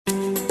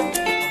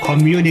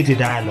Community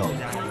dialogue.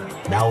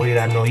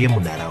 Naulirano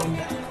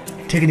yemunaraunda.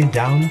 Taking it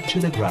down to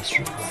the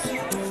grassroots.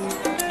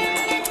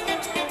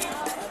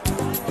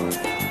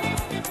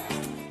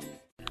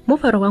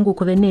 Mufaro wangu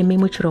kuve nemi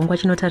muchirongwa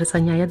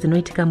chinotarisa nyaya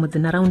dzinoitika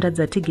mudzinharaunda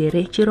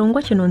dzatigere,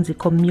 chirongwa chinonzi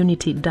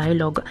Community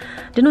Dialogue.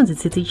 Ndinonzi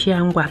Tsitsi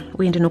Chiangwa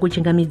uye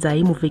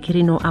ndinokuchingamidzai muvhiki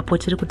rino apo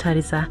tiri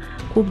kutarisa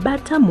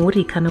kubata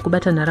mhuri kana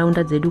kubata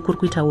nharaunda dzedu kuri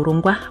kuita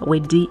urongwa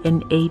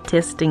hweDNA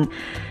testing.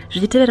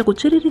 Zvichitevera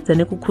kutsviriridza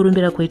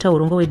nekukurumbira kuita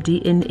urongwa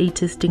hweDNA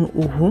testing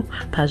uhu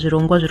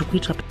pazvirongwa zviri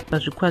kuitwa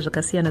pazvikwa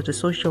zvakasiyana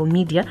zvesocial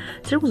media,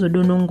 tiri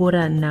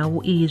kuzodonongora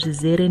nhau iyi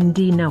zvizere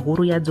ndina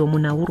huru yadzo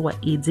munhaurwa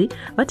idzi.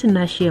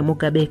 Vatinashe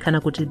Mugabe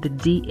kana kuti the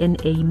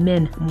DNA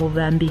man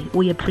Muvambi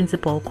uye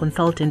principal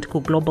consultant ku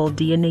Global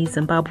DNA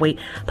Zimbabwe,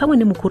 pamwe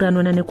nemukuru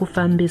anoona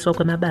nekufambiswa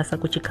kwemabasa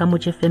kuchikamu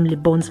cheFamily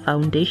Bonds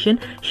Foundation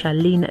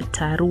Charlene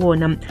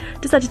Taruona.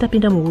 Tisati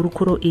tapinda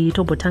muhurukuro iyi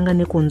tobotanga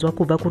nekunzwa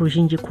kubva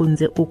kuruzhinji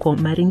kunze uko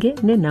maringe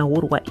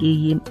nenhahurwa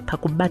iyi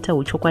pakubata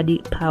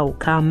uchokwadi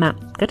paukama.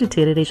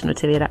 Ngatiteerere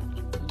zvinotevera.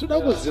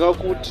 Toda kuziva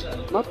kuti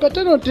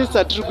mapaternal test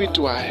atiri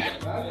kuitwa aya,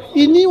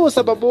 iniwo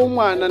sababa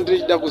womwana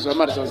ndichida kuziva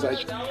marizazi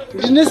acho.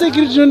 Ndine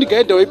security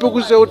inondigaidha ipo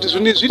kuziva kuti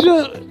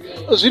zvinhu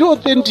zviri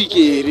authentic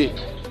here.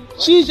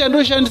 Chii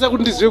chandoshandisa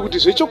kuti ndizive kuti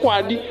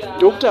zvechokwadi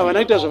ndokuti havana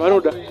kuita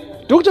zvavanoda.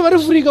 Ndokuti vari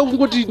furika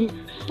kungoti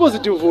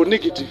positive or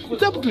negative.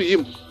 It's up to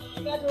him.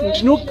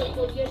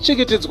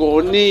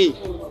 Ndinochengetedzwawo nei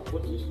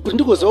kuti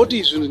ndikoziva kuti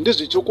izvi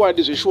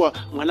ndezvechokwadi zveshuwa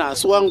mwana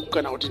hasi wangu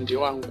kana kuti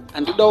ndewangu.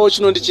 Handidawo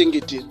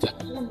chinondichengetedza.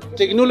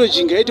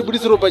 Technology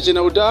ngaitibudise ropa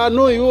chena kuti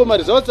no iwo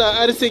results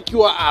ari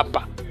secure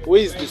apa.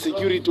 Where is the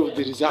security of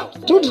the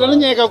result? Toti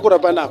tana yakakura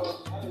panapa.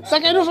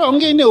 Saka inofanira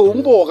kunge ine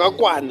umbo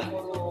hwakakwana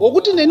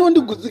wokuti neni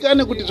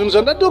ndigutsikane kuti zvinhu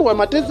zvandatorwa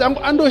matesi angu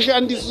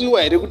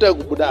andoshandisiwa here kuti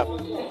akubuda apa.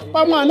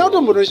 Pamwe haana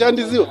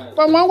kutombondoshandisiwa,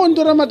 pamwe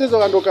angonditora matesi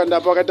akandokanda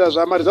apa akaita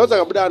zvamaresults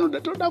akabuda anoda.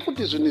 Toda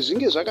kuti zvinhu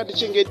zvinge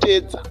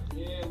zvakatichengetedza,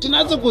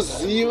 tinatse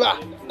kuziva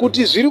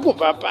kuti zviri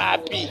kubva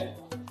papi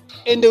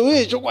ende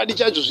uye chokwadi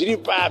chacho zviri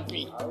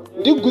papi.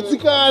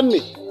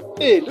 Ndigutsikane.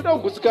 Ndoda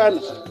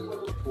kugutsikana.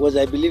 Because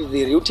I believe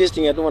the real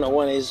testing I don't want to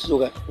want is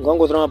sugar.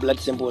 Ngongo throw my blood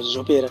samples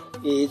zopera.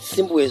 It's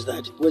simple as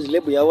that. Because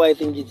lab yawo I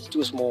think it's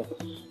too small.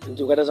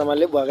 Ndikata sama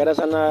lab akata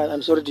sana,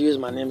 I'm sorry to use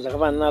my names.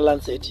 Akava na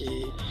Lancet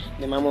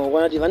ne mama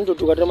wanati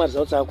vanitotuka tora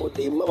results ako.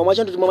 Mama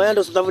chanto mama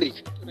yando South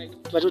Africa.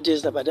 But to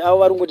test but awo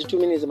varungoti 2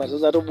 minutes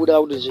results atobuda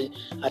out zve.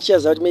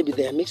 Achiyaza kuti maybe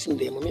they are mixing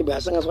them. Maybe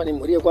asangaswa ne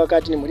mhuri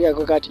kwakati ne mhuri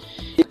kwakati.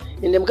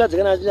 Ende mukadzi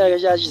kana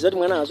achiziva kuti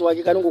mwana hasi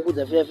wake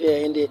kanongokudza feya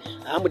ende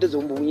haambotedza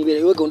kumbomunyivira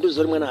iwe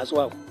gondoziva kuti mwana hasi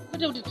wako.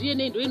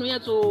 DNA ndo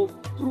inonyatso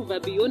prove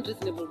beyond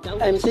reasonable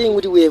doubt. I'm saying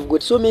kuti we have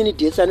got so many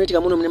deaths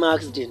anoitika muno mune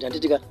ma-accident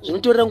anditika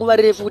zvinotorera nguva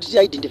refu kuti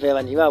ti-identify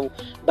vanhu ivavo,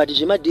 but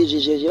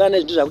zvevana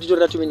zvintu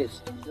zvakutitorera 2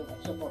 minutes.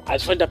 I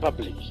find the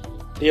public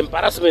the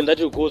embarrassment that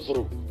you go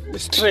through, the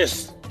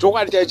stress.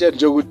 Chokwadi chaicha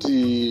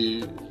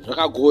ndechekuti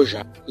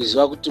zvakagozha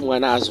kuziva kuti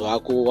mwana hazi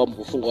wako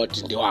wambofunga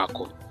kuti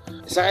ndewako.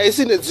 Saka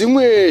isine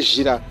dzimwe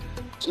zhira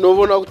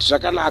tinoona kuti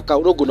zvakanaka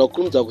unogona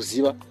kukurumidza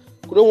kuziva.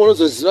 Kuno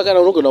unozoziva kana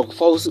unogona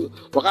kufa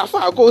wakafa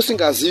hako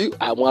usingazivi,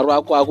 mwari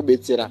wako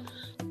akubetsera.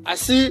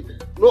 Asi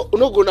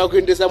unogona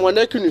kuendesa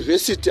mwana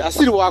kuuniversity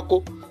asiri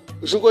wako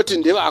zvingoti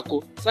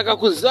ndevako. Saka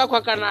kuziva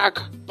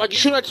kwakanaka.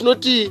 Pachishona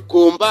tinoti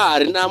gomba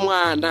harina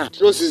mwana,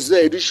 tinoziziva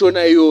hedu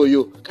shona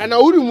iyoyo. Kana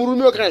uri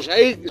murume kana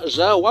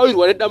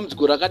zvawirwa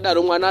nedambudziko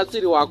rakadaro mwana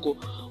asiri wako,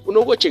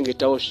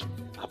 unongochengetawo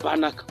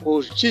hapana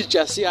chii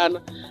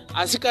chasiyana.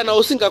 Asi kana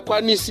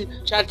usingakwanisi,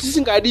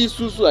 chatisingadi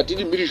isusu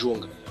hatidi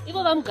mhirizhonga.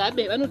 Ivo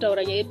vaMugabe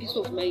vanotaura nyaya peace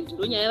of mind,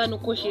 ndo nyaya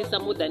vanokoshesa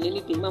more than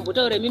anything.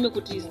 Mambotaura mimi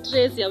kuti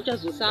stress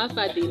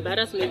yauchazosafa, the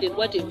embarrassment and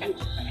what have you.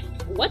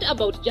 What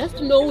about just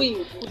knowing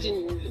kuti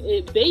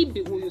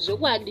baby uyu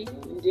zvokwadi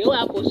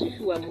ndewako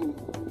zvishuwa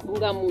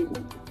munhu.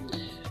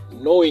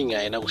 Knowing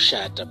haina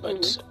kushata,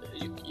 but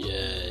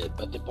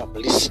the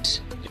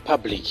publicity, the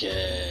public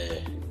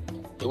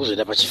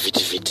ikuzoenda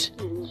pachivhitivhiti.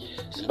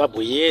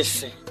 Zimbabwe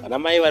yese vana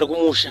mai vari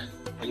kumusha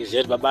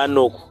vachiziva kuti baba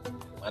anoko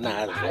mwana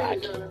hazi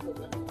wake.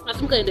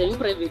 Asi mukaenda in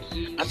private?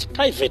 As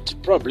private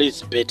probably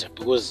it's better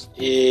because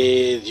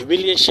the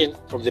humiliation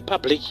from the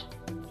public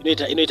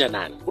inoita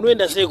nani.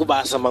 Unoenda sei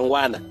kubasa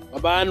mangwana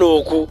baba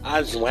anoko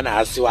anzi mwana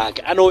hasi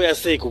wake, anouya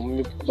sei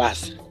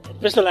kubasa.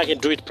 Personally, I can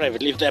do it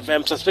privately. If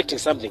I'm suspecting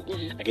something,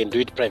 I can do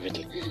it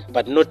privately,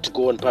 but not to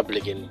go on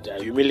public and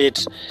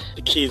humiliate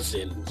the kids.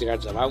 Nzira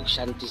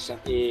dzavakushandisa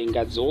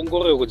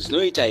ngadziongororwe kuti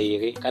dzinoita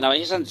here. Kana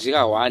vanyisa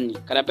nzira 1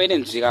 kana paine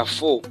nzira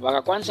 4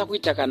 vakakwanisa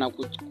kuita kana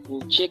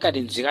kucheka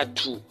nenzira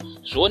 2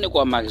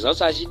 zvoonekwa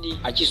maresults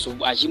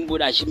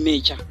achimbuda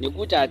achimecha,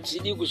 nekuti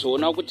hatidi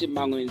kuzoona kuti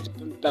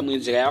pamwe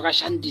nzira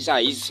yavakashandisa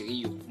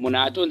haiziriyo. Munhu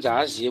atonzi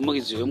haazive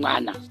muridzi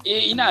wemwana.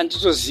 Ina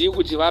handitozivi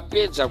kuti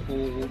vapedza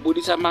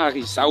kubudisa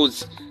maresults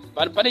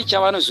pane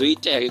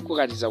chavanozoita here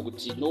kuratidza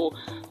kuti no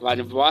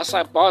vanhu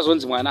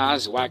pavazonzi mwana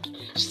haazi wake,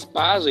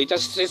 pavazoita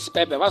stress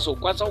pipe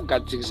vazokwanisa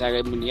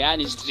kugadzirisa munhu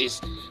yaani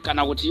stress,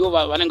 kana kuti ivo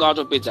vanenge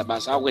vatopedza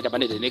basa avo kuita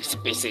pane the next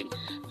person.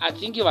 I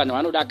think vanhu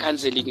vanoda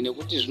counseling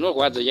nekuti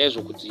zvinorwadza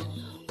chaizvo kuti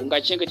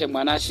ungachengeta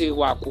mwana asiri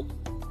wako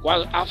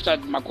after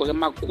makore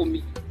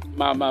makumi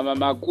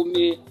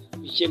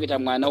uchichengeta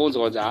mwana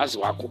wonzwa kuti haazi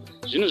wako,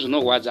 zvinhu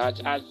zvinorwadza.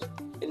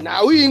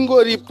 nhau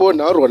ingoripo,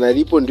 nhaurwana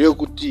ripo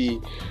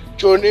ndeyekuti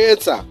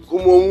chonetsa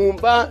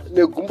kumomumba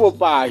negumbo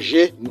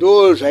pazhe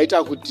ndo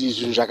zvaita kuti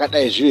zvinhu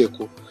zvakadai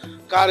zviveko.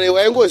 Kare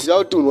waingoziva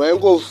kuti munhu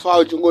waingofa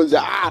uchingonzi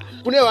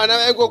kune vana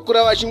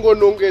vaingokura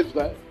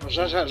vachingonongedzwa.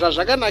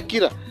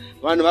 Zvazvakanakira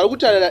vanhu vari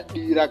kutarira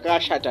dii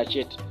rakashata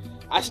chete,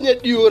 asi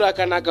nediwo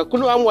rakanaka.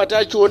 Kune vamwe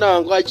vatachiona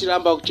vanga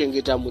vachiramba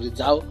kuchengeta mhuri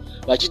dzavo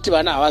vachiti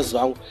vana havazi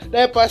vangu.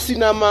 Dai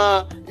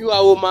pasina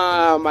iwawo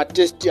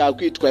matesti ari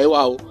kuitwa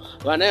iwawo,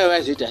 vana ivo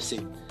vaizoita sei?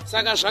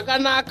 Saka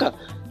zvakanaka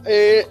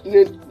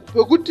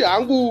pekuti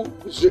hangu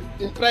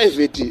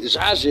private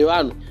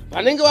zvazvevanhu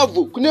vanenge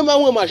vabvu. Kune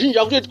mamwe mazhinji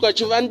akutoitwa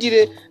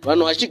chivandire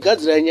vanhu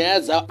vachigadzira nyaya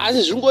dzavo,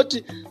 asi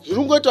zvingoti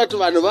kuti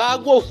vanhu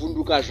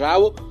vangovhunduka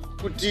zvavo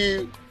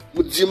kuti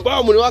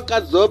mudzimba mune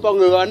vakadzi vavo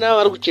pamwe vana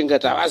vari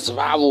kuchengeta vazi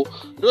vavo.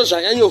 Ndo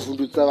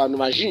zvanyanyovhundutsa vanhu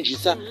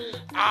vazhinjisa,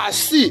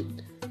 asi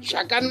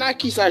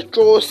zvakanakisa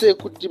chose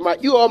kuti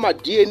iwawo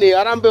madna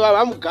arambe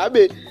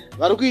vamugabe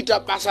vari kuita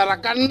basa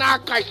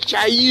rakanaka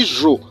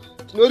chaizvo.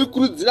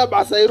 Tinorikurudzira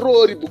basa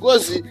irori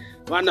because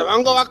vanhu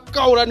vanga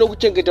vakaura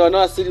nekuchengeta vana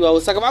vasiri vavo.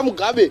 Saka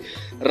vamugabe,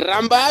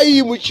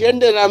 rambai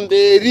muchiendera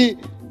mberi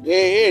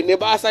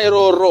nebasa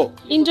iroro.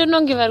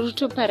 Indononge vari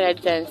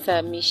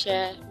kutoparadzanisa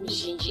misha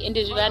mizhinji,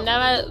 ende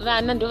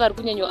vana ndo vari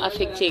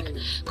kunyanyoaffecteka,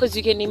 because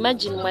you can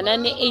imagine mwana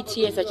ne8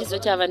 years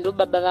achizoti ava ndo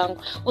baba vangu,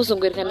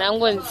 ozongoerekana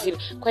angonziva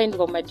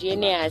kwaendwa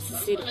kumadna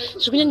asisiri.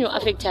 Zviri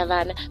kunyanyoaffecta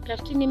vana.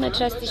 Prafuti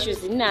nematrust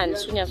issues inani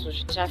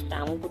kunyazozvitrust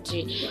hangu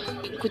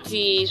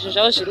kuti zvinhu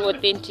zvavo zviri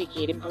authentic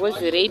here,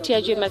 because rate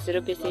yacho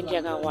yema0%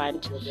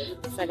 yakawanda.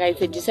 Saka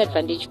it's a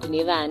disadvantage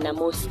kune vana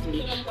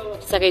mostly.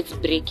 Saka it's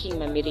breaking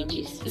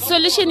marriages.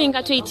 Solution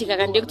ingatoitika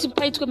kandi kuti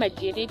paitwe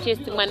madna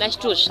test mwana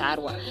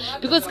achitozvarwa,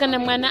 because kana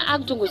mwana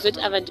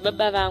akutongozoti ava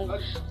ndibaba vangu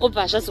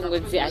obva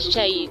zvazongonzi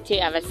hazvichaite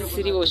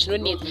havasisiriwo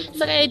zvinonetsa.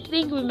 Saka I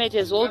think we might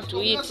as well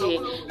do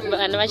it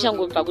vana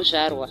vachangobva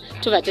kuzvarwa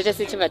tobva taita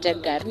setiva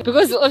tagara,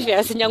 because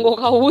obviously nyange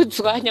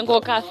ukaudzwa nyange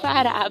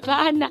ukafara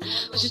hapana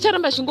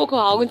zvicharamba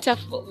zvingokuhaunta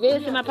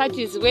vese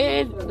maparties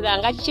whether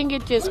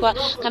angachichengeteswa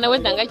kana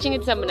whether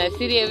angachengetesa munhu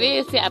asiriye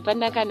vese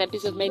hapana kana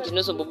peace of mind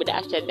inozombobuda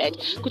after that,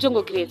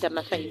 kutongocreata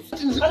mafights.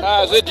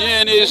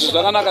 ZDNA izvi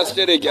zvakanaka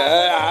siterega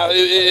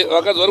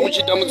vakadzi vari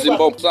kuchita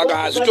mudzimba, saka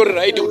hazvitori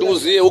right kuti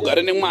uzive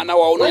ugare nemwana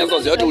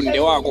waunonyatsoziva kuti unde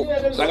wako.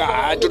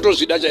 Saka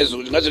totozvida chaizvo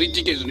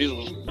ngazviitike zvinhu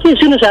izvozvo.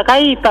 Zvinhu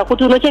zvakaipa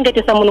kuti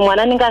unochengetesa munhu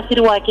mwana anenge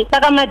asiri wake.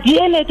 Saka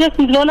madna test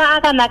ndinoona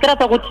akanakira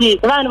pakuti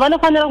vanhu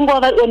vanofanira kunge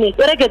vari honest,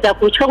 oregedza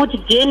kutya kuti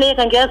dna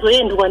kange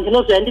yazoendwa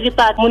ndinozoya ndiri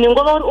pati. Munhu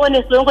ingova uri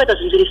honest, ongoita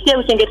zvinhu zviri sei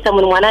kuchengetesa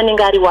munhu mwana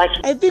anenge ari wake.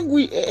 I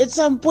think at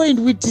some point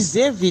we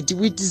deserve it.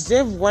 We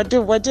deserve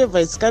whatever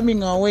is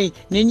coming our way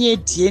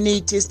nenyaya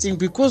DNA testing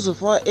because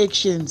of our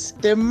actions.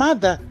 The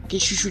mother,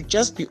 she should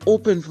just be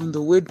open from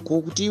the word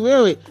go kuti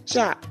iwewe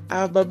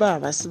baba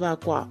havasi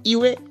vakwa,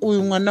 iwe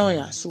uyu mwana uyu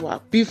hasi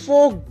wako,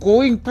 before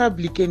going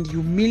public and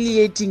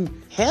humiliating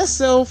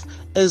herself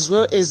as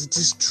well as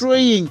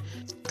destroying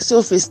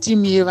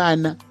self-esteem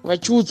yevana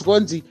vachiudzwa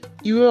kunzi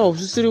iwe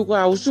hausisiri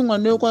hausi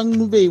mwana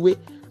wekwanube iwe,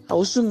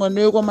 hausi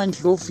mwana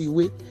wekwamandlovu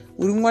iwe,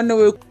 uri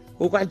mwana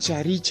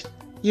wekwajaricha.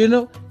 You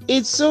know,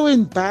 it's so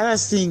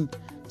embarrassing.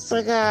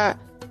 Saka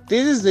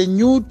this is a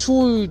new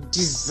tool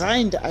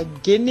designed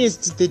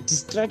against the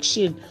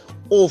destruction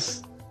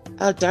of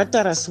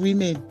adulterous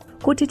women.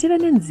 Kuti tive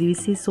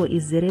nenzivisiso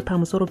izere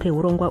pamusoro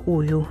peurongwa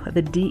uyu,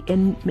 the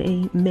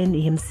DNA man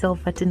himself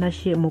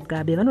Atinashe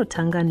Mugabe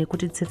vanotanga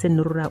nekuti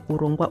tsetsenurura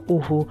urongwa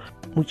uhu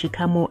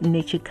muchikamo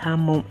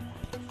nechikamo.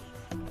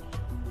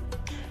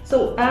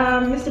 So,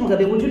 Mr.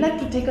 Mugabe, would you like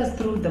to take us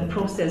through the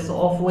process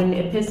of when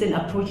a person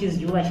approaches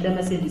you,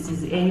 Achidama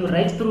Services, and you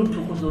right through to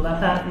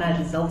kuzovapa na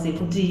results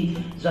ekuti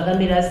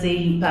zvakamira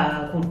sei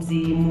pakuti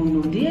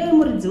munhu ndiye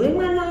muridzi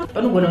wemwana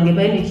panogona kunge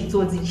paine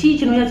chitsotsi chii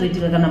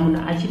chinonyatsoitika kana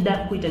munhu achida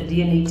kuita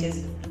DNA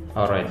test?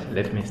 All right,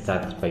 let me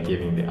start by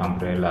giving the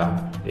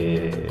umbrella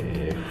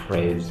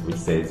phrase which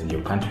says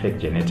you can't fake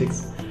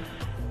genetics.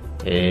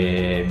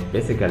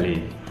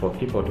 Basically, for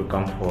people to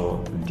come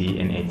for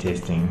DNA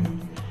testing,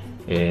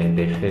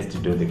 they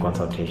first do the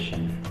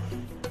consultation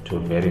to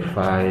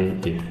verify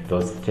if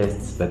those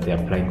tests that they're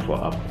applying for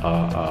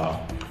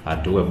are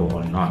doable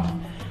or not.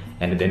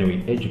 And then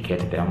we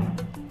educate them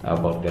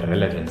about the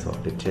relevance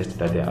of the test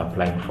that they're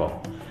applying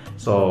for.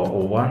 So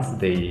once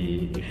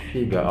they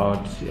figure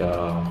out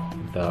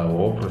the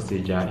whole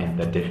procedure and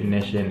the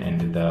definition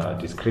and the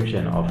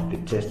description of the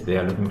test they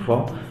are looking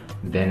for,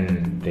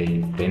 then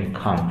they then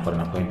come for an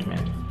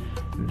appointment.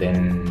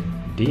 Then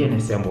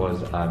DNA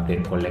samples are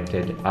then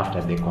collected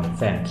after they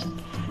consent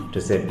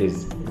to say,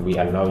 please, we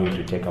allow you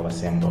to take our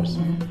samples.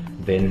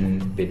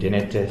 Then the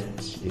DNA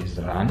test is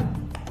run,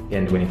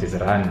 and when it is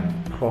run,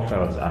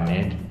 profiles are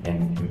made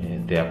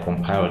and they are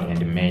compiled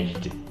and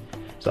matched.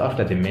 So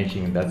after the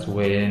matching, that's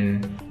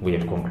when we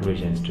have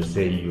conclusions to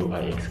say you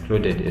are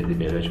excluded as the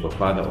biological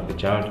father of the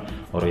child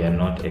or you are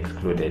not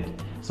excluded.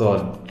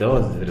 So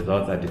those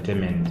results are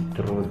determined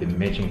through the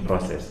matching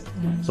process.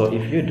 So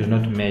if you do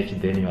not match,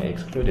 then you are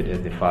excluded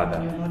as the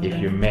father. If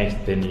you match,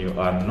 then you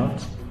are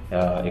not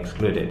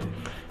excluded.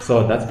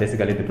 So that's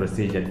basically the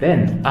procedure.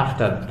 Then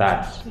after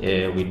that,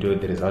 we do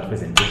the result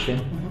presentation,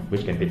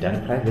 which can be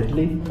done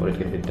privately or it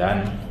can be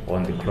done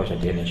on the closure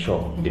DNA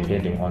show,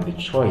 depending on the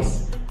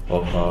choice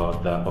of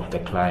the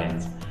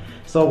clients.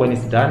 So when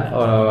it's done,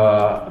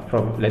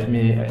 let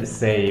me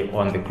say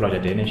on the closure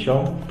DNA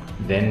show,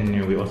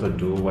 then we also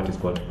do what is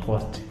called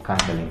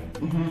post-counseling,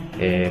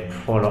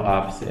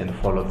 follow-ups and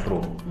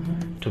follow-through,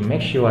 to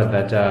make sure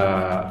that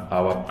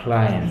our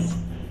clients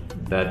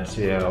that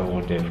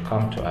would have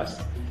come to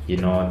us,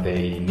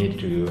 they need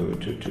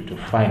to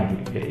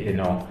find,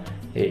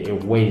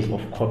 ways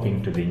of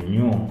coping to the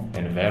new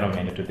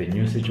environment, to the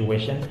new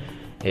situation,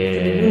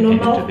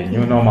 and to the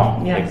new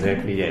normal. Yeah.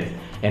 Exactly, yes.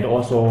 And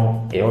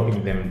also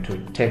helping them to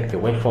take the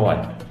way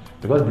forward,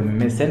 because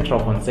the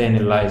central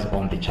concern lies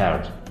on the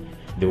child,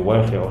 the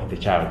welfare of the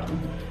child.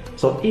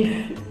 So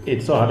if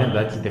it so happens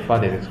that the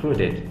father is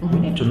excluded, we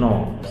need to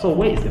know, so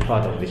where is the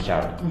father of this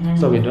child?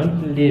 So we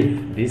don't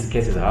leave these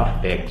cases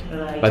half-baked,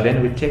 but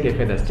then we take a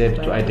further step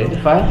to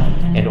identify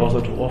and also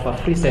to offer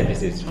free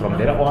services. From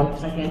there on,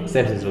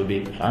 services will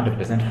be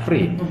 100%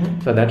 free,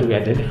 so that we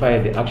identify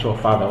the actual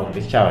father of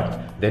this child.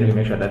 Then we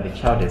make sure that the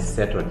child is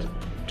settled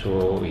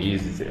to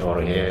his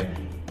or her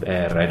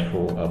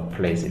rightful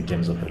place in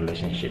terms of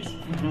relationships.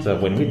 So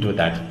when we do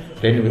that,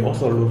 then we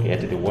also look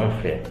at the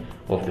welfare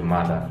of the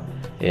mother.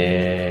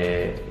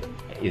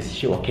 Is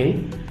she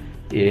okay?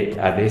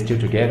 Are they still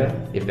together?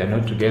 If they're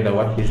not together,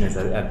 what business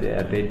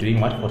are they doing?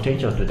 What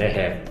potentials do they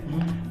have?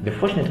 The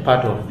fortunate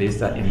part of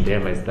this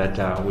endeavor is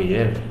that we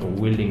have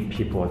willing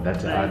people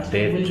that are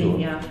there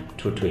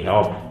to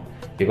help,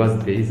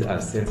 because these are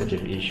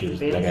sensitive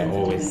issues, like I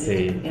always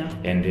say,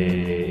 and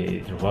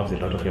it involves a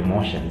lot of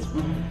emotions.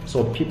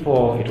 So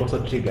people, it also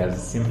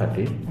triggers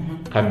sympathy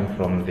coming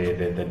from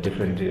the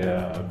different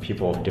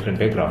people of different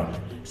backgrounds.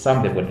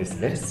 Some, they've got this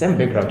very same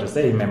background to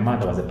say, my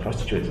mother was a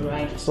prostitute.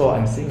 So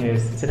I'm seeing a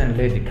certain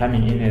lady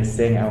coming in and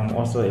saying, I'm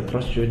also a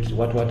prostitute,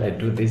 what I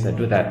do this, I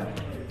do that.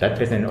 That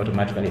person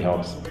automatically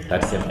helps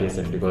that same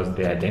person, because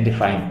they're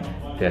identifying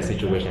their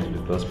situations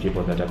with those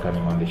people that are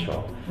coming on the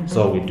show.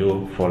 So we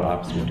do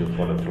follow-ups, we do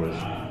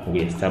follow-throughs,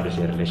 we establish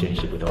a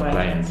relationship with our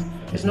clients.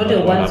 It's not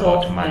all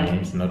about money,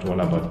 it's not all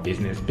about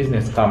business.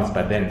 Business comes,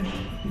 but then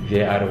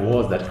there are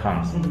rewards that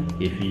comes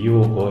if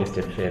you go a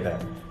step further.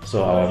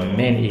 So our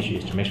main issue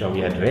is to make sure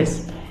we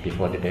address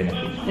before the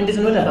benefit. And it's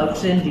not about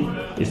trending.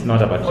 It's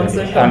not about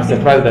trending. I'm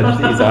surprised that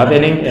it's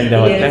happening, and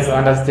I was trying to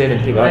understand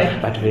and figure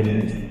out, but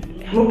when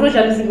yes,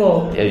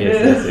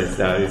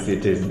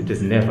 it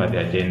is never the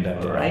agenda.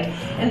 Right.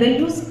 And then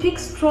you speak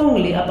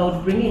strongly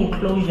about bringing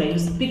closure, you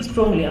speak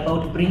strongly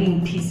about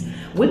bringing peace.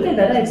 Women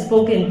that I've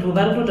spoken to,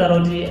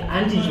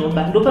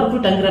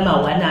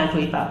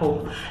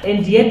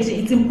 and yet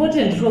it's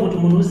important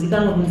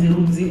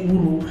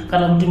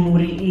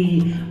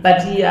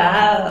but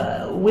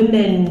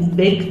women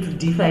beg to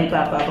differ.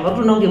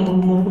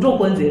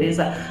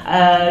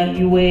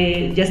 You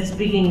were just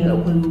speaking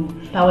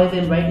Power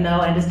FM right now.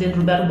 I understand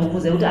Roberto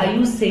Bokuze. Are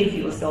you safe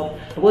yourself?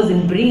 Because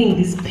in bringing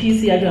this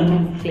peace here,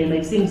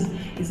 it seems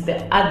it's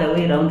the other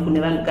way around.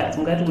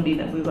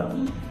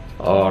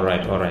 All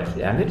right.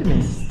 And let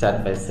me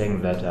start by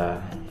saying that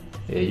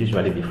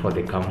usually before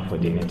they come for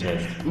DNA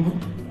test,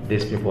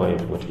 these people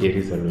have got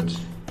irresolute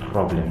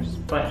problems,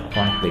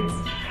 conflicts,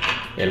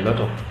 a lot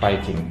of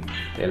fighting,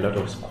 a lot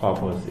of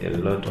squabbles, a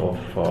lot of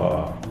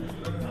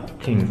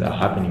things are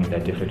happening in their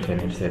different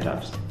family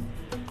setups.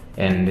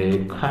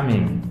 And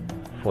coming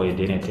for a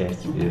DNA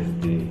test is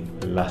the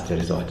last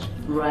resort.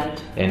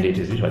 Right. And it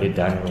is usually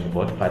done when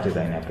both parties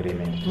are in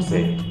agreement to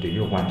say, do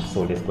you want,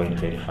 so let's go and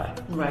verify.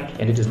 Right.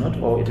 And it's not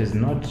always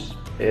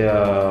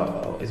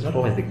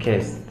the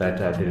case that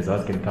the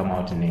results can come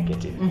out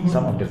negative.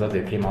 Some of the results,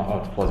 they came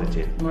out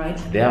positive. Right.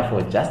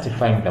 Therefore,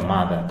 justifying the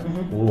mother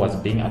who was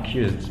being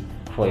accused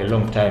for a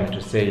long time to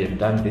say, you've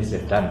done this,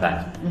 you've done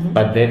that.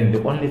 But then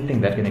the only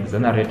thing that can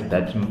exonerate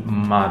that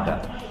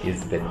mother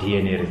is the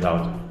DNA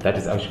result. That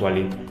is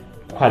actually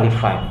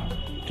qualifying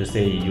to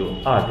say you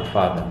are the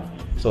father.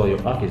 So your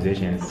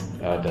accusations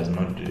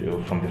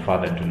from the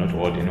father do not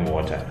hold any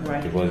water,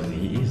 because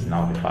he is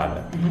now the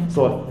father.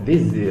 So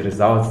these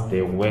results,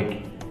 they work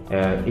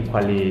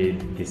equally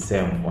the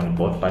same on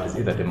both parties,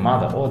 either the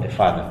mother or the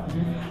father.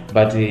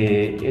 But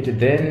it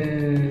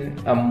then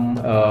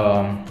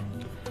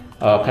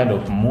kind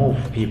of move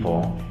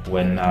people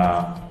when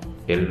a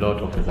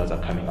lot of results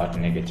are coming out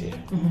negative.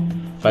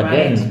 But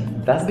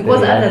then that's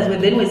because others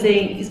were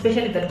saying,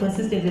 especially that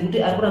consistency,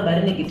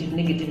 negative.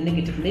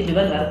 Maybe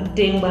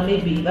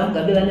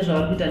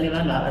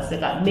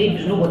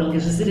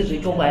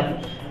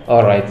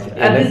all right.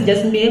 And this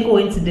just mere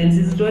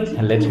coincidences.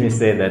 Let me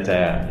say that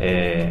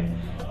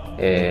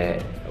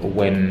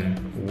when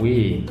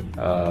we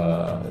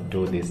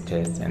do these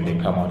tests and they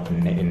come out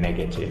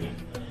negative,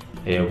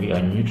 we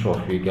are neutral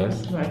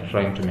figures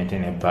trying to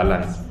maintain a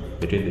balance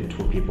between the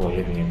two people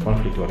having a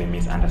conflict or a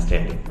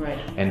misunderstanding. Right.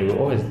 And we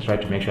always try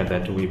to make sure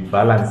that we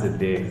balance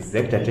the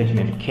exact attention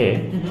and care,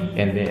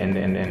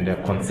 and the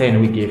concern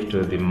we give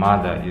to the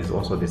mother is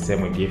also the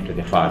same we give to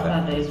the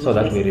father, so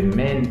that we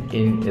remain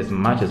in as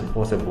much as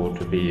possible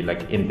to be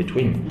like in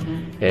between,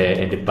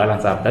 and the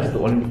balance up. That is the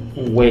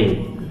only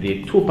way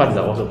the two parties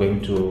are also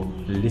going to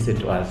listen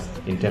to us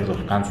in terms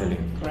of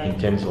counseling, in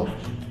terms of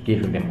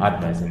giving them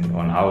advice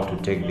on how to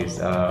take this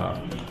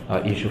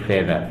issue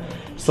further.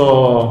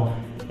 So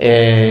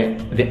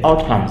the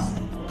outcomes,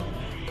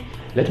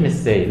 let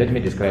me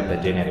describe the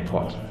DNA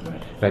report.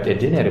 Right, a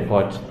DNA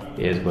report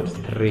has got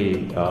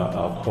three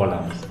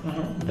columns.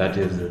 That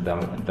is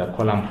the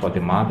column for the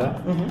mother,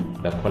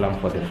 the column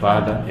for the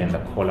father, and the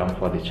column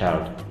for the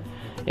child.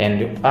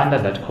 And under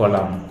that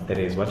column, there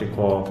is what we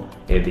call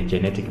the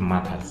genetic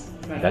markers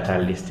that are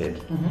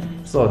listed.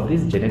 So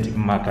these genetic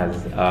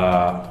markers,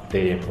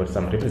 they have got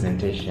some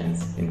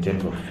representations in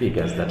terms of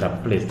figures that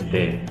are placed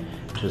there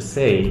to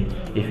say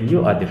if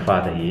you are the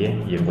father here,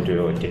 you've got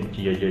your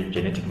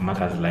genetic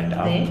markers lined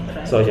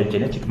up. So your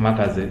genetic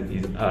markers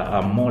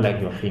are more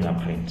like your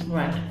fingerprint.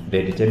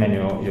 They determine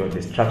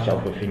the structure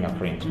of your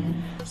fingerprint.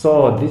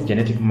 So these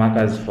genetic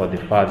markers for the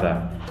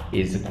father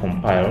is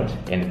compiled,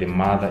 and the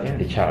mother and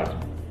the child.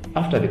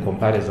 After the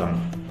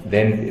comparison,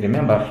 then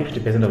remember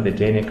 50% of the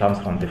DNA comes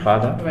from the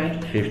father,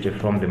 50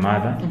 from the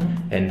mother,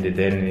 and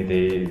then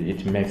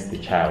it makes the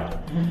child.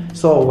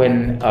 So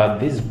when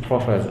these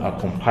profiles are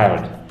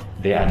compiled,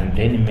 they are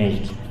then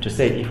matched to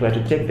say if we are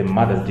to take the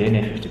mother's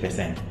DNA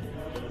 50%,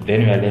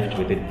 then we are left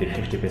with the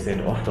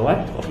 50% of the what?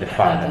 Of the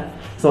father.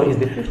 So is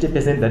the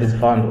 50% that is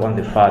found on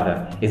the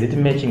father, is it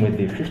matching with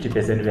the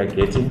 50% we are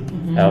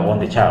getting on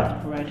the child?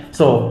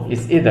 So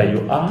it's either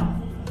you are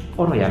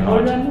or you are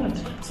not.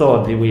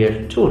 So we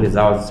have two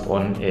results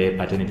on a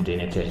paternity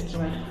DNA test.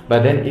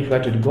 But then if we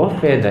are to go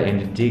further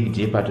and dig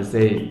deeper to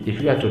say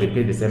if you are to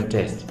repeat the same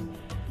test,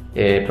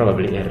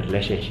 probably a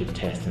relationship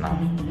test now,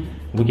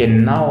 we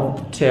can now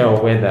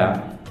tell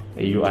whether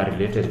you are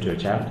related to your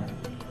child,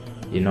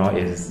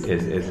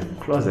 as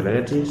close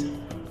relatives,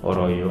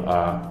 or you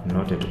are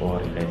not at all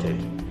related.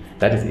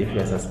 That is if you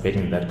are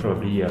suspecting that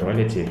probably your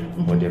relative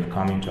would have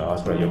come into our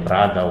house, or your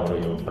brother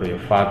or your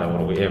father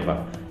or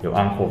whoever, your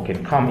uncle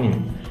can come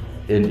in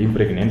and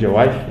impregnate your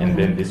wife, and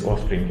then this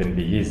offspring can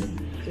be his.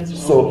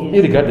 So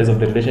regardless of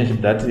the relationship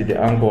that the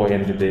uncle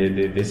and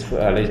this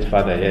alleged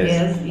father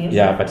has,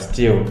 but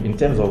still in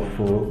terms of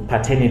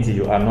paternity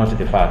you are not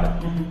the father,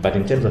 but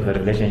in terms of the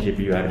relationship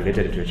you are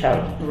related to your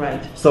child.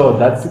 So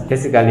that's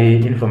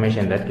basically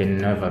information that can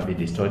never be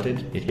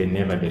distorted, it can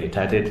never be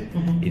retarded.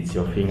 It's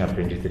your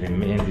fingerprint, it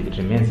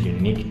remains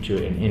unique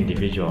to an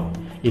individual,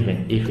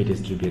 even if it is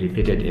to be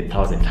repeated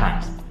 1,000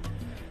 times.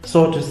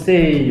 So to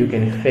say you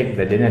can fake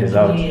the DNA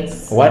result,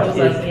 what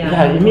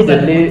if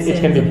immediately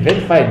it can be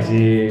verified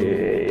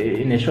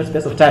in a short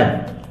space of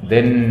time?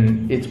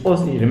 Then it's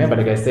also, remember,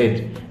 like I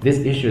said, these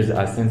issues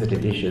are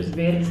sensitive issues.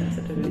 Very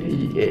sensitive.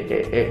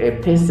 A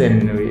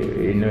person,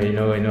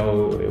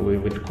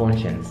 with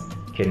conscience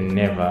can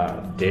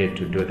never dare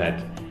to do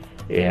that.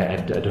 I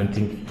don't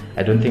think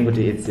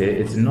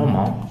it's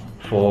normal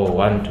for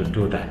one to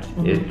do that.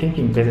 A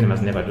thinking person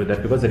must never do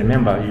that, because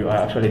remember, you are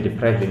actually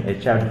depriving a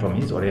child from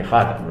his or her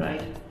father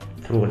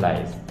through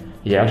lies.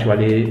 You're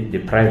actually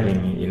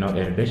depriving,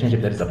 a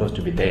relationship that is supposed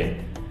to be there.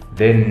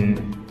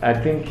 Then I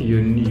think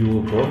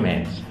you go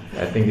mad.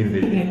 I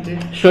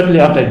think shortly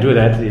after I do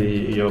that,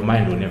 your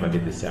mind will never be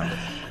the same.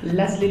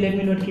 Lastly, let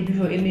me not keep you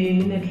for any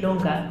minute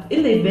longer.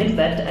 In the event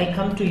that I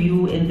come to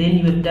you and then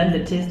you have done the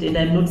test and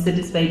I'm not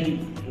satisfied,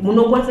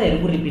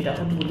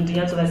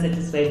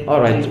 satisfied. All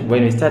right.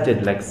 When we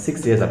started like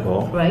 6 years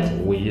ago,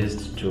 we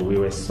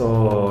were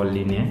so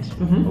lenient.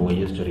 We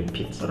used to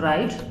repeat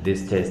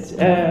this test.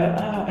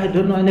 I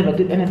don't know. I never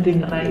did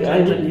anything.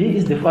 He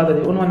is the father,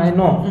 the only one I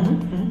know.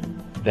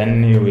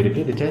 Then we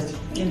repeat the test,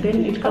 and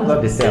then it comes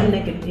out the same.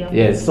 Naked,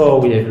 Yes, so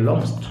we have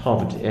long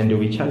stopped, and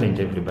we challenge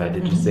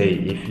everybody to say,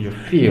 if you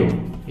feel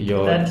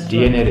your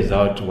DNA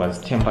result was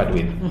tampered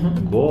with,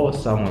 go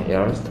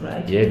somewhere else,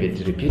 have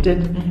it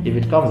repeated. If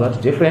it comes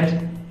out different,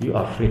 you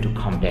are free to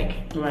come back,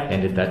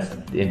 and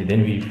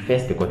then we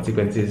face the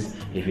consequences.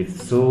 If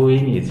it's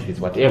suing, if it's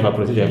whatever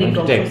procedure you're going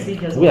to take,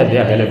 we are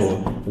there available.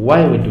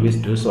 Why would we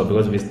do so?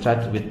 Because we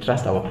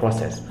trust our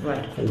process.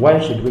 Why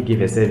should we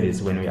give a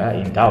service when we are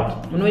in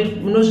doubt? Yes.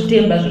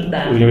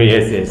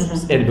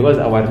 And because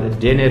our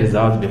DNA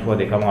results, before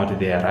they come out,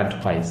 they are run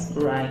twice.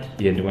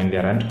 And when they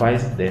are run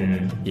twice,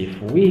 then if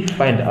we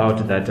find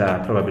out that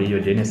probably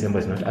your DNA sample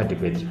is not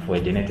adequate for a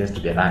DNA test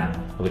to be run,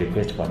 we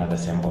request for another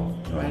sample.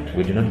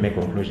 We do not make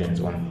conclusions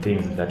on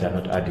things that are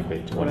not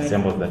adequate, or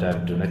samples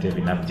that do not have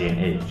enough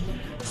DNA.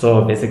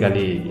 So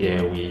basically,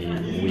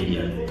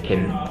 we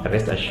can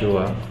rest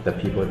assure the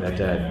people that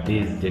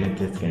these DNA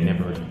tests can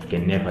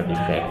never be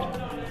faked.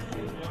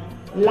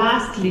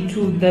 Lastly,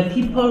 to the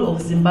people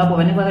of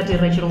Zimbabwe, what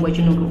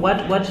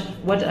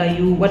are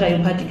your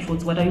parting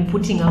shots? What are you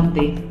putting out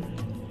there?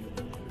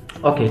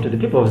 Okay, to the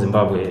people of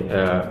Zimbabwe,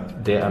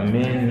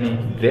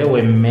 there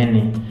were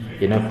many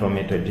from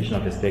a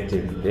traditional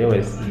perspective, there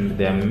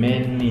are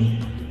many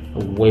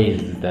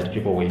ways that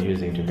people were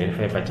using to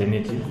verify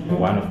paternity.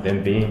 One of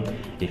them being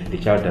if the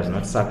child does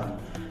not suck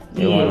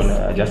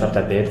just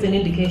after death, it's an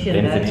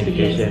indication.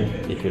 Yes.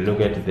 If you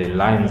look at the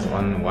lines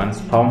on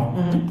one's palm,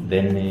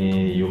 then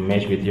you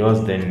match with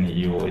yours, then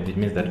it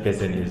means that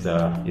person is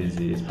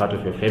part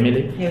of your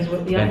family. Yes,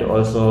 yeah. And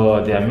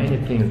also there are many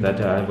things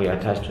that we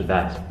attach to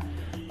that.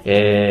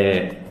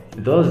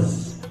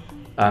 Those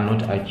are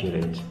not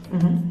accurate,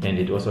 and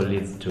it also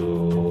leads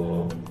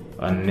to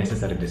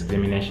unnecessary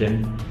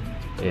discrimination,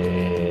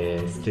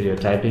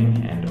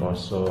 stereotyping, and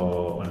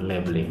also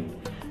labeling.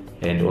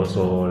 And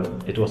also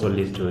it also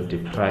leads to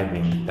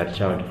depriving that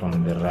child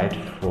from the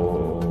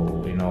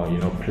rightful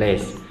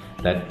place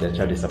that the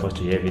child is supposed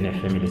to have in a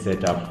family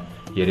setup.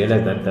 You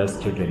realize that those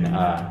children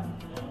are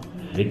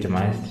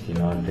victimized,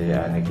 they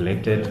are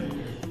neglected,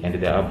 and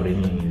their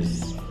upbringing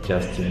is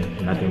just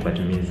nothing but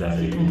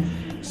misery.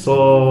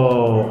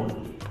 So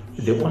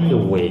the only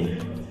way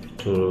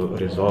to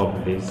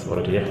resolve this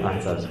or to have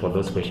answers for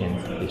those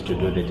questions is to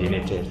do the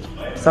DNA test.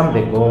 Some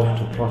they go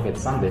to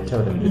prophets, some they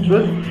tell them the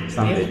truth,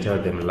 some they tell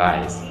them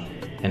lies.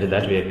 And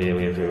that we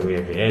have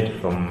heard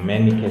from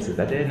many cases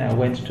that I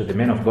went to the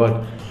man of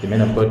God. The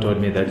man of God told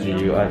me that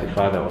you are the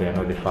father or you are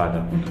not the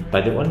father.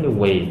 But the only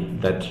way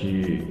that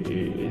you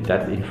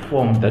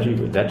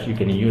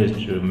can use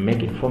to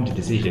make informed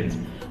decisions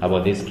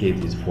about these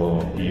kids is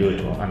for you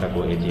to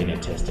undergo a DNA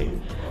testing.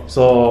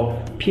 So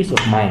peace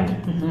of mind,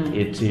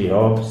 it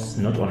helps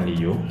not only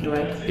you,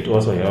 it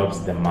also helps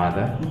the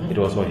mother, it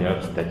also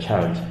helps the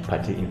child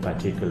in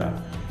particular,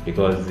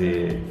 because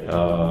the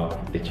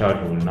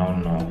child will now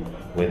know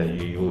whether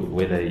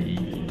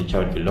the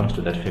child belongs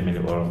to that family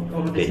or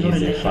there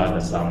is a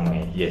father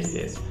somewhere.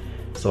 Yes.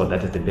 So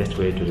that is the best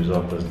way to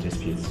resolve those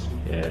disputes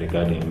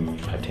regarding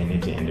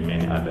paternity and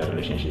many other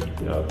relationship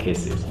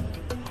cases.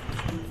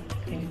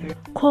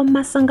 Ko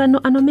masangano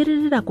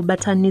anomiririra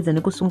kubatanidza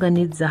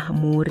nekusunganidza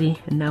mhuri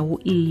nhau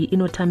iyi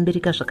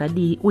inotambirika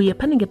zvakadii uye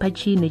panenge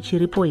pachine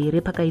chiripo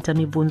here pakaita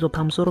mibvunzo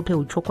pamusoro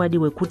peuchokwadi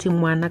hwekuti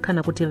mwana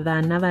kana kuti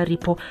vana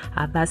varipo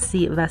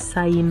havasi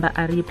vasaimba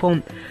aripo.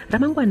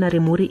 Ramangwana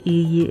remhuri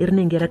iyi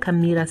rinenge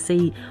rakamira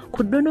sei?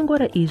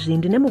 Kudonongora izvi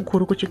ndine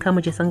mukuru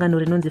kuchikamu chesangano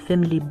rinonzi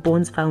Family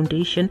Bonds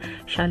Foundation,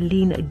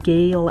 Charlene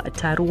Gail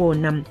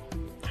Taruona.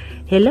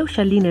 Hello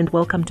Charlene, and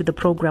welcome to the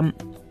program.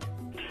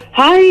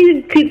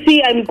 Hi,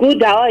 Kitsi. I'm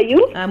good. How are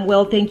you? I'm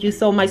well, thank you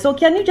so much. So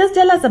can you just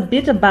tell us a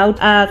bit about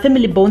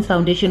Family Bonds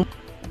Foundation?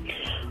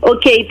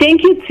 Okay,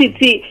 thank you,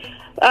 Titi.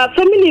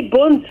 Family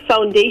Bonds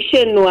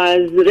Foundation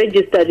was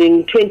registered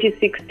in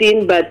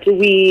 2016, but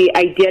we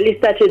ideally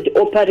started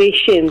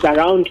operations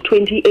around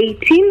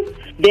 2018,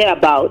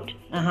 thereabout.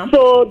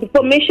 So the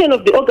formation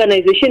of the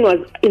organization was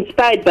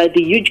inspired by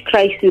the huge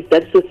crisis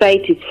that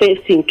society is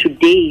facing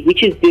today,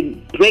 which is the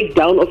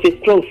breakdown of a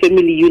strong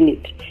family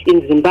unit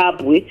in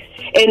Zimbabwe.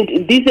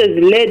 And this has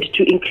led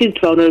to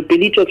increased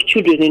vulnerability of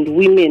children and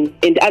women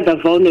and other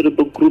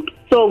vulnerable groups.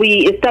 So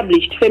we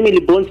established Family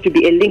Bonds to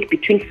be a link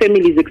between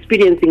families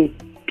experiencing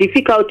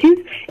difficulties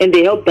and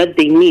the help that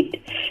they need,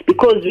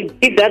 because we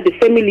believe that the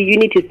family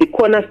unit is the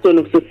cornerstone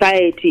of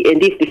society,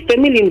 and if the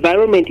family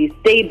environment is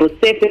stable,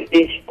 safe, and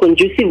a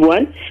conducive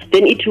one,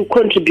 then it will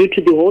contribute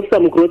to the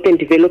wholesome growth and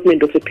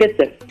development of a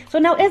person. So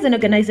now, as an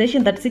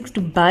organization that seeks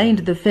to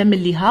bind the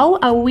family, how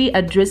are we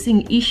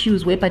addressing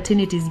issues where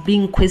paternity is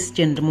being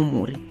questioned,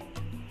 Mumuri?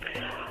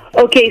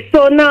 Okay,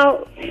 so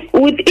now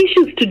with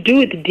issues to do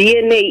with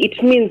DNA,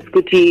 it means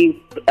that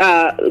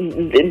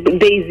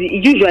there is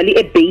usually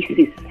a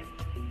basis.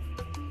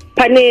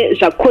 Pane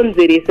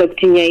zvakonzeresa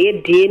kuti nyaya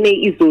yeDNA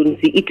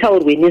izonzi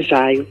itaurwe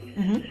nezvayo.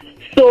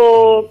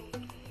 So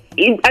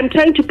I'm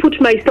trying to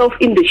put myself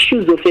in the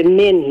shoes of a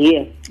man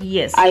here.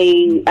 Yes.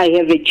 I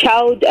have a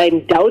child. I'm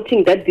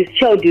doubting that this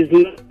child is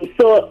mine.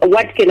 So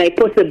what can I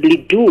possibly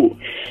do?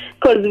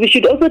 Because we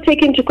should also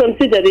take into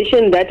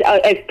consideration that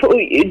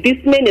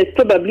this man has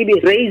probably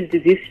raised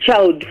this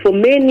child for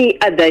many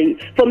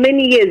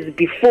years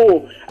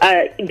before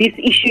this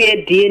issue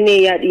of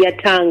DNA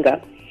yatanga.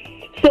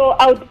 So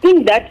I would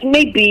think that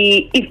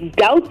maybe if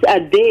doubts are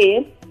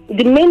there,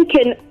 the man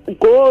can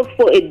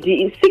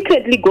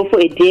secretly go for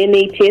a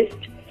DNA test,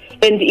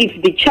 and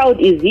if the child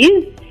is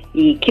his,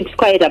 he keeps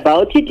quiet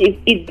about it.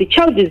 If the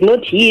child is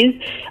not his,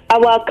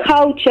 our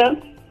culture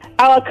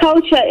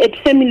at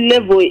family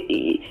level,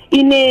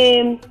 in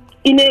a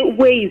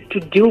ways to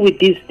deal with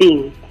these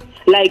things.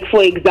 Like,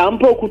 for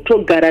example,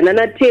 kutogara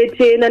nana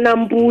tete nana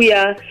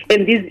mbuya,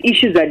 and these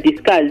issues are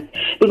discussed.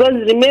 Because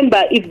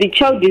remember, if the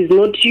child is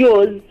not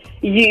yours,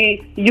 you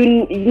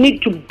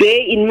need to bear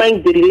in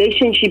mind the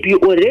relationship you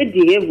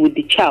already have with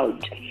the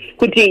child.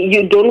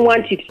 You don't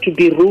want it to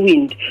be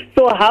ruined.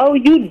 So how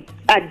you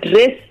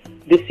address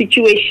the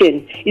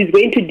situation is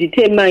going to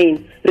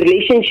determine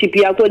relationship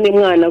yako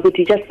nemwana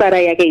kuti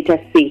ichasara yakaita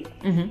sei.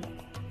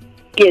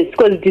 Yes,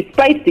 because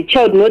despite the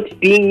child not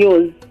being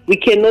yours, we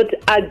cannot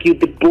argue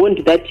the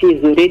bond that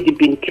has already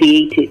been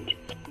created.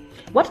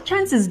 What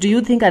chances do you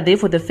think are there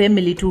for the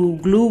family to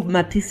glue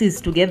my pieces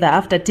together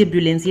after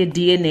turbulence here,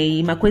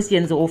 DNA, my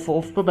questions of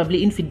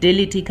probably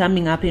infidelity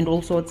coming up and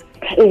all sorts?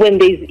 When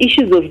there's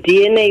issues of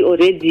DNA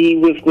already,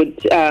 we've got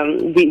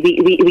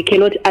we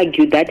cannot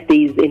argue that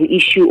there is an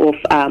issue of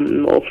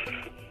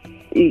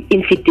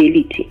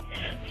infidelity.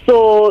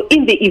 So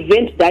in the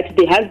event that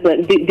the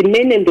husband, the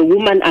man and the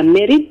woman are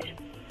married,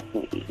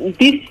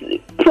 this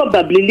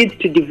probably leads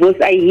to divorce.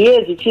 I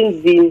hear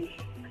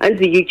and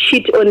you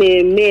cheat on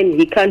a man,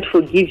 he can't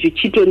forgive. You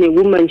cheat on a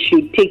woman,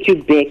 she'll take you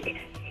back.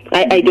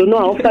 I don't know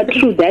how far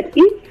true that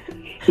is,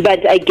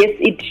 but I guess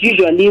it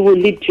usually will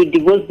lead to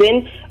divorce.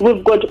 Then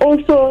we've got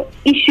also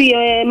issue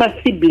my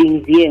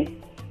siblings here.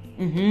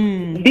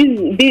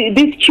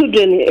 These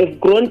children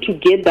have grown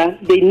together.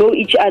 They know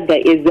each other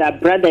as a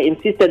brother and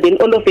sister. Then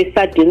all of a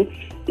sudden,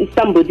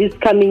 somebody's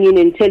coming in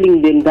and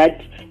telling them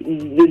that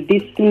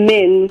this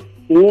man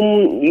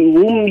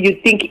whom you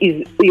think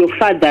is your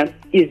father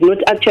is not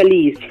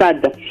actually his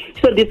father.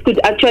 So this could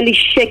actually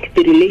shake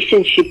the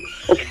relationship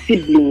of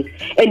siblings.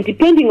 And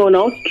depending on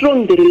how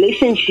strong the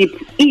relationship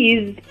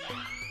is,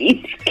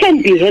 it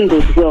can be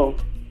handled well.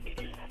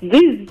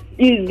 This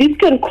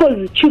can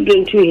cause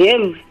children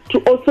to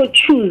also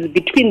choose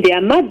between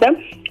their mother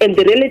and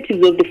the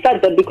relatives of the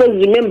father, because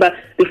remember,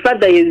 the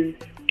father is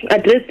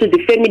addressed to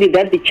the family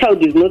that the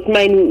child is not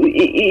mine.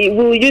 We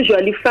will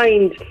usually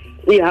find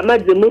so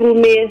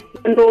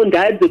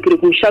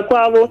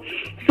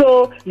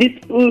this,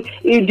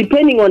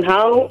 depending on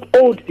how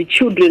old the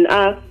children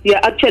are, you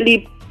are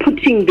actually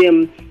putting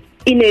them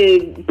in a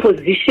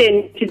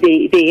position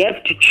they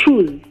have to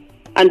choose,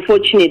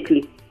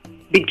 unfortunately,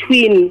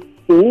 between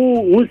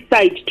whose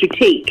side to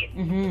take.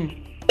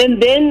 And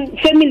then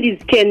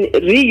families can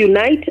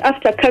reunite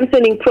after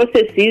counseling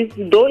processes,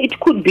 though it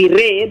could be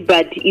rare,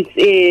 but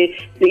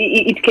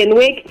it can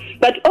work.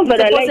 But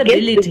overall, I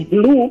guess the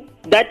glue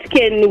that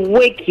can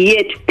work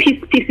here to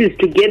piece pieces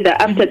together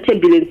after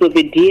turbulence of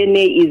a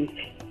DNA is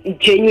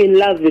genuine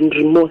love and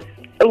remorse.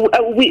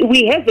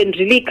 We haven't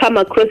really come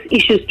across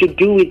issues to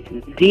do with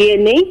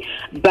DNA,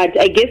 but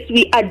I guess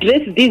we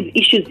address these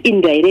issues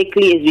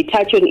indirectly as we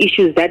touch on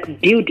issues that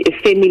build a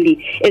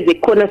family as a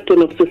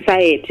cornerstone of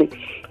society.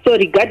 So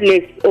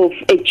regardless of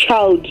a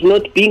child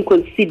not being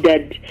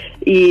considered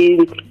as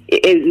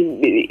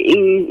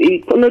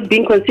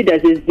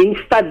being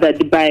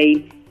fathered by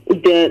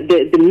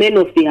the men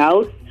of the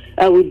house,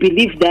 we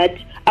believe that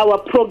our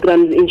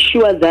programs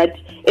ensure that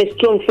a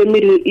strong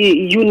family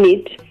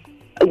unit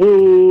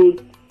will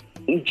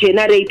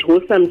generate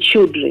wholesome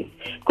children,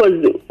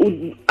 because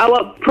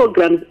our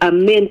programs are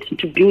meant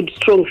to build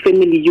strong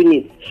family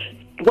units.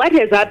 What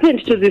has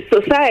happened to the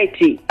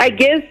society? I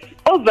guess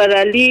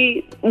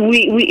overally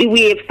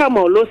we have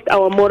somehow lost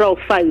our moral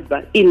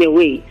fiber in a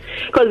way,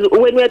 because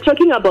when we're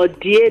talking about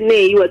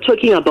DNA, you are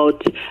talking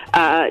about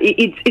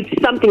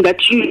it's something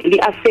that usually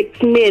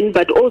affects men,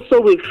 but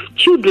also with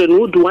children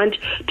would want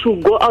to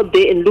go out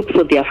there and look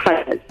for their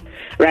fathers,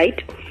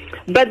 right?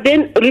 But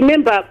then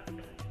remember,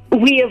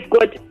 we have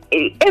got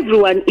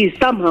everyone is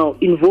somehow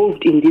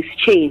involved in this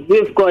chain.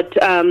 We've got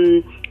a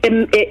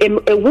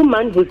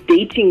woman who's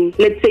dating,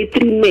 let's say,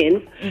 3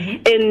 men,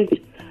 and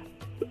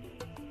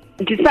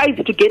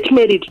decides to get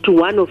married to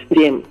one of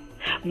them.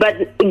 But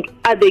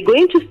are they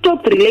going to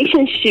stop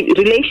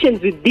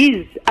relations with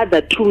these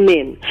other 2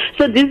 men?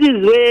 So this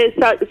is where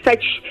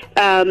such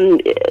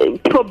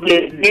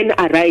problems then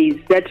arise,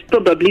 that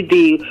probably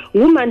the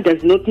woman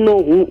does not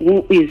know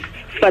who is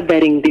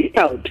fathering the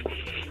child.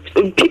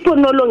 People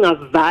no longer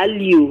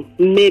value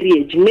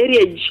marriage.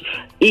 Marriage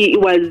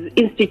was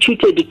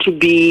instituted to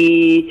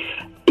be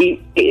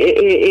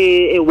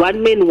a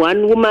one-man,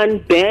 one-woman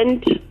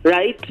band,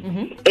 right?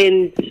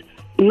 And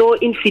no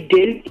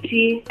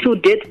infidelity, two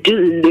death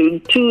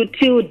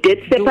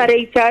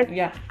separators.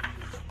 Yeah.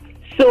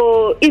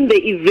 So in the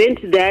event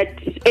that,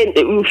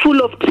 and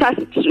full of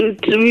trust,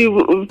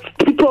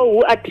 people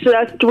who are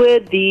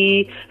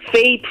trustworthy,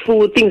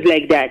 faithful, things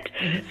like that.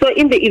 So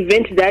in the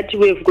event that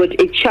we've got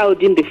a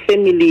child in the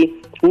family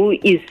who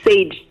is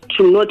said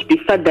to not be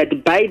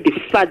fathered by the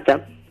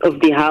father of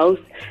the house,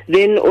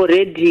 then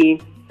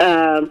already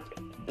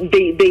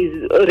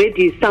there's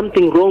already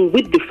something wrong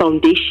with the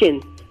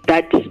foundation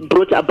that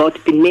brought about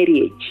the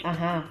marriage.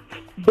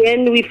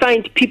 Then we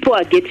find people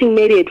are getting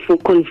married for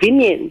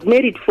convenience.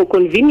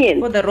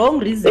 For the wrong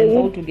reasons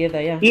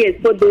altogether, yeah.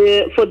 Yes, for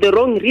the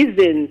wrong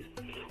reasons.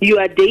 You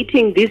are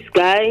dating this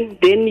guy,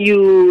 then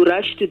you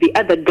rush to the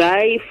other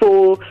guy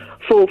for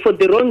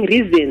the wrong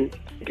reasons.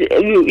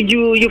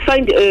 You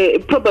find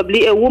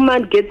probably a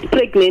woman gets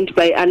pregnant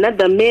by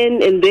another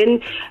man and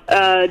then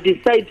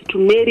decides to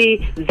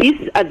marry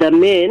this other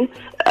man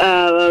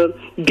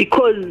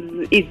because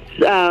it's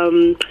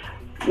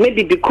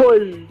maybe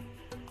because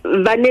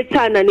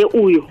vanetsana ne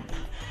uyo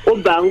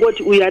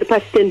obangoti uyo ari pa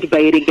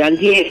standby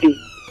regangi yedu.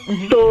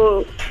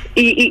 So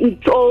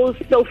it's all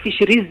selfish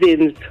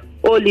reasons,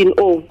 all in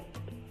all.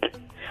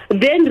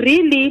 Then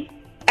really,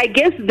 I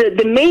guess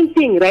the main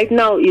thing right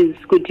now is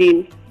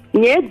kuti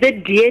the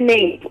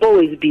DNA has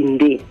always been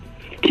there.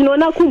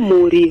 Tinoona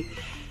kumuri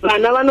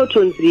vana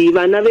vanotonzi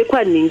vana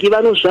vekwanhingi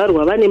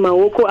vanozvarwa vane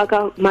maoko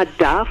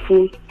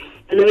madhafu,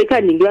 vana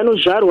vekwanhingi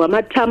vanozvarwa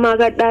matama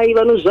akadai,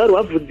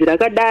 vanozvarwa bvudzi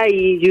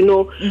rakadai, you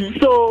know.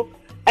 So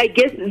I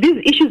guess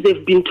these issues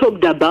have been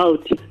talked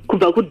about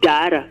kubva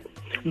kudhara.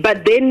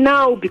 But then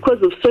now,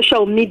 because of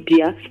social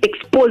media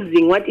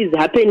exposing what is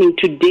happening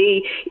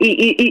today,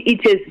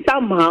 it has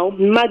somehow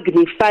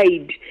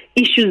magnified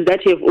issues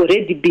that have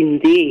already been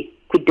there,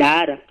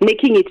 kudhara,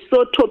 making it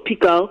so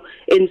topical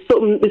and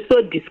so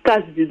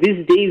discussed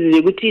these days.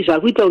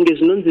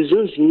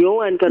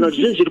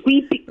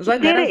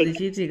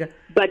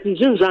 But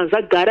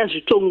zvagara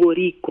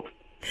zvitongoriko.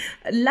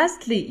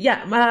 Lastly,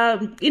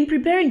 in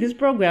preparing this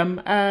program,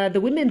 the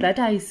women that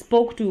I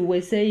spoke to were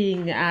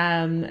saying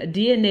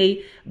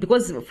DNA,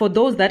 because for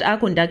those that are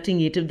conducting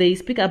it, they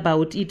speak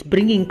about it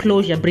bringing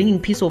closure, bringing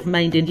peace of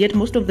mind, and yet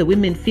most of the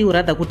women feel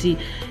rather kuti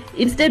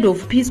instead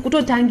of peace,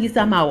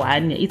 kutotangisa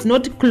mawane. It's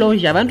not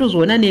closure.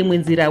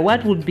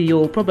 What would be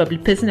your probably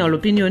personal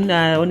opinion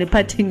on a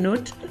parting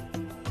note?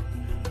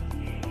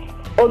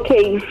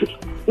 Okay,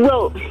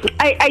 well,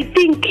 I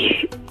think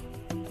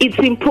it's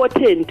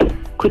important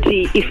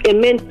kuti if a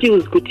man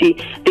feels kuti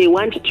they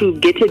want to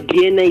get a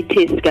DNA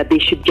test, that they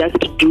should just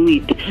do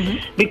it.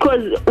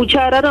 Because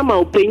uchararama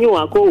upenyu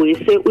wako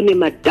wese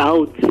une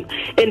doubts,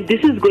 and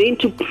this is going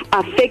to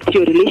affect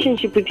your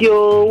relationship with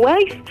your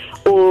wife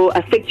or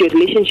affect your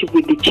relationship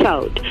with the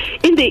child.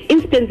 In the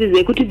instances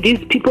kuti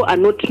these people are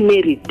not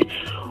married,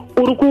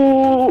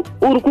 urku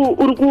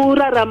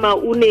rarama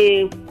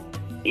une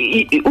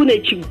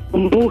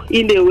chigumbu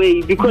in a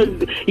way, because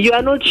you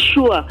are not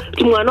sure.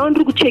 Yes,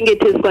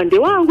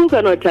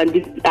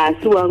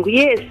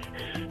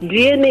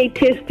 DNA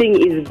testing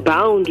is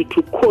bound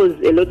to cause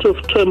a lot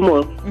of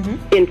turmoil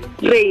and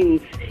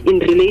strains in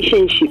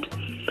relationships.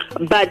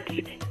 But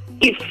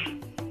if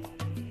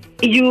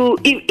you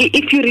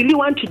really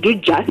want to do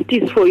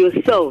justice for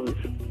yourselves,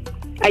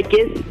 I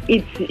guess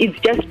it's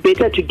just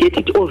better to get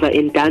it over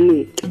and done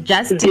with.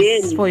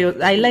 Justice for your,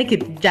 I like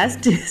it,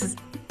 justice.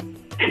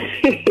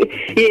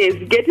 Yes,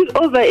 get it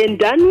over and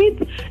done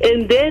with,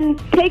 and then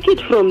take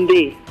it from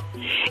there.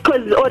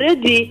 Because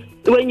already,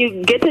 when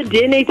you get a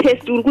DNA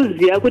test,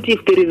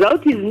 if the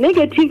result is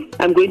negative,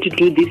 I'm going to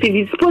do this. If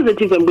it's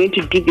positive, I'm going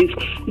to do this.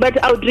 But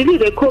I would really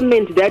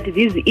recommend that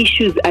these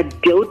issues are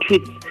dealt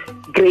with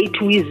great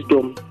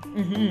wisdom.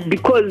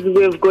 Because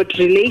we've got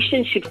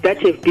relationships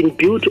that have been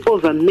built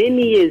over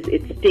many years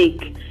at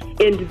stake,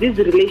 and these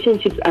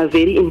relationships are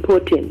very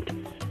important.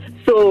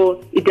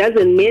 So it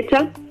doesn't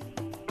matter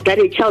that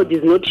a child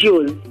is not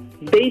yours.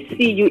 They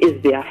see you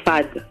as their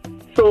father.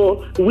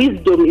 So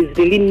wisdom is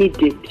really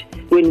needed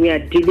when we are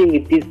dealing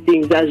with these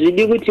things. As you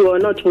do, you are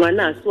not that's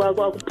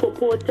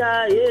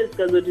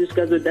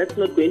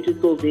not going to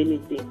solve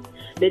anything.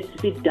 Let's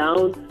sit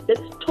down,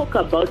 let's talk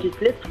about it,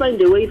 let's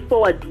find a way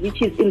forward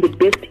which is in the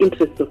best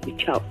interest of the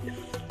child.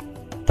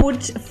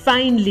 Put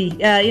finely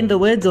in the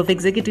words of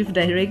Executive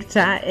Director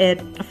at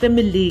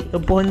Family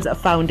Bonds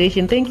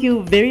Foundation. Thank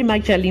you very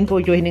much, Aline,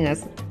 for joining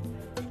us.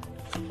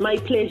 My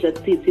pleasure,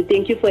 Tsitsi.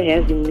 Thank you for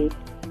having me.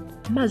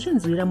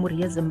 Mazvinzwira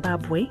muri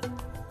yeZimbabwe.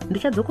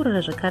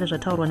 Ndichadzokorera zvakare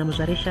zvataurwa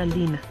namuzvaresha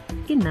Lina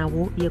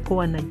inhau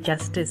yekuwana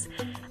justice.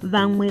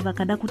 Vamwe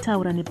vakada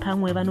kutaura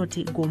nepamwe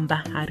vanoti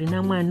gomba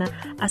harina mwana,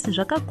 asi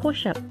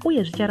zvakakosha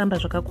uye zvicharamba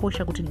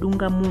zvakakosha kuti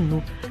dunga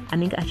munhu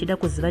anenge achida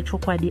kuziva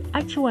chokwadi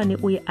achiwane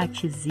uye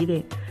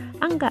achizive.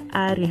 Anga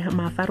ari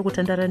mafa ari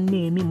kutandara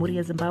nemi mhuri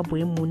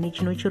yeZimbabwe mune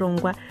chino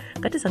chirongwa.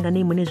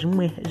 Ngatisanganei mune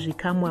zvimwe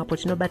zvikamu apo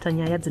tinobata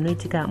nyaya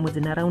dzinoitika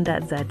mudzinharaunda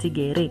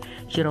dzatigere.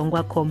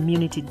 Chirongwa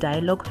Community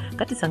Dialogue.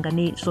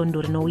 Ngatisanganei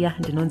svondo rinouya.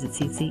 Ndinonzi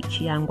Tsitsi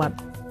Chiyangwa.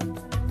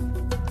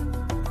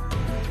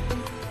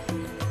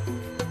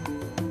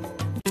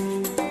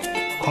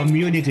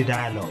 Community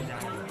Dialogue.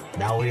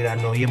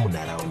 Nhaurirano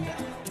yemunharaunda.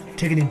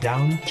 Taking it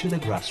down to the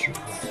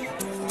grassroots.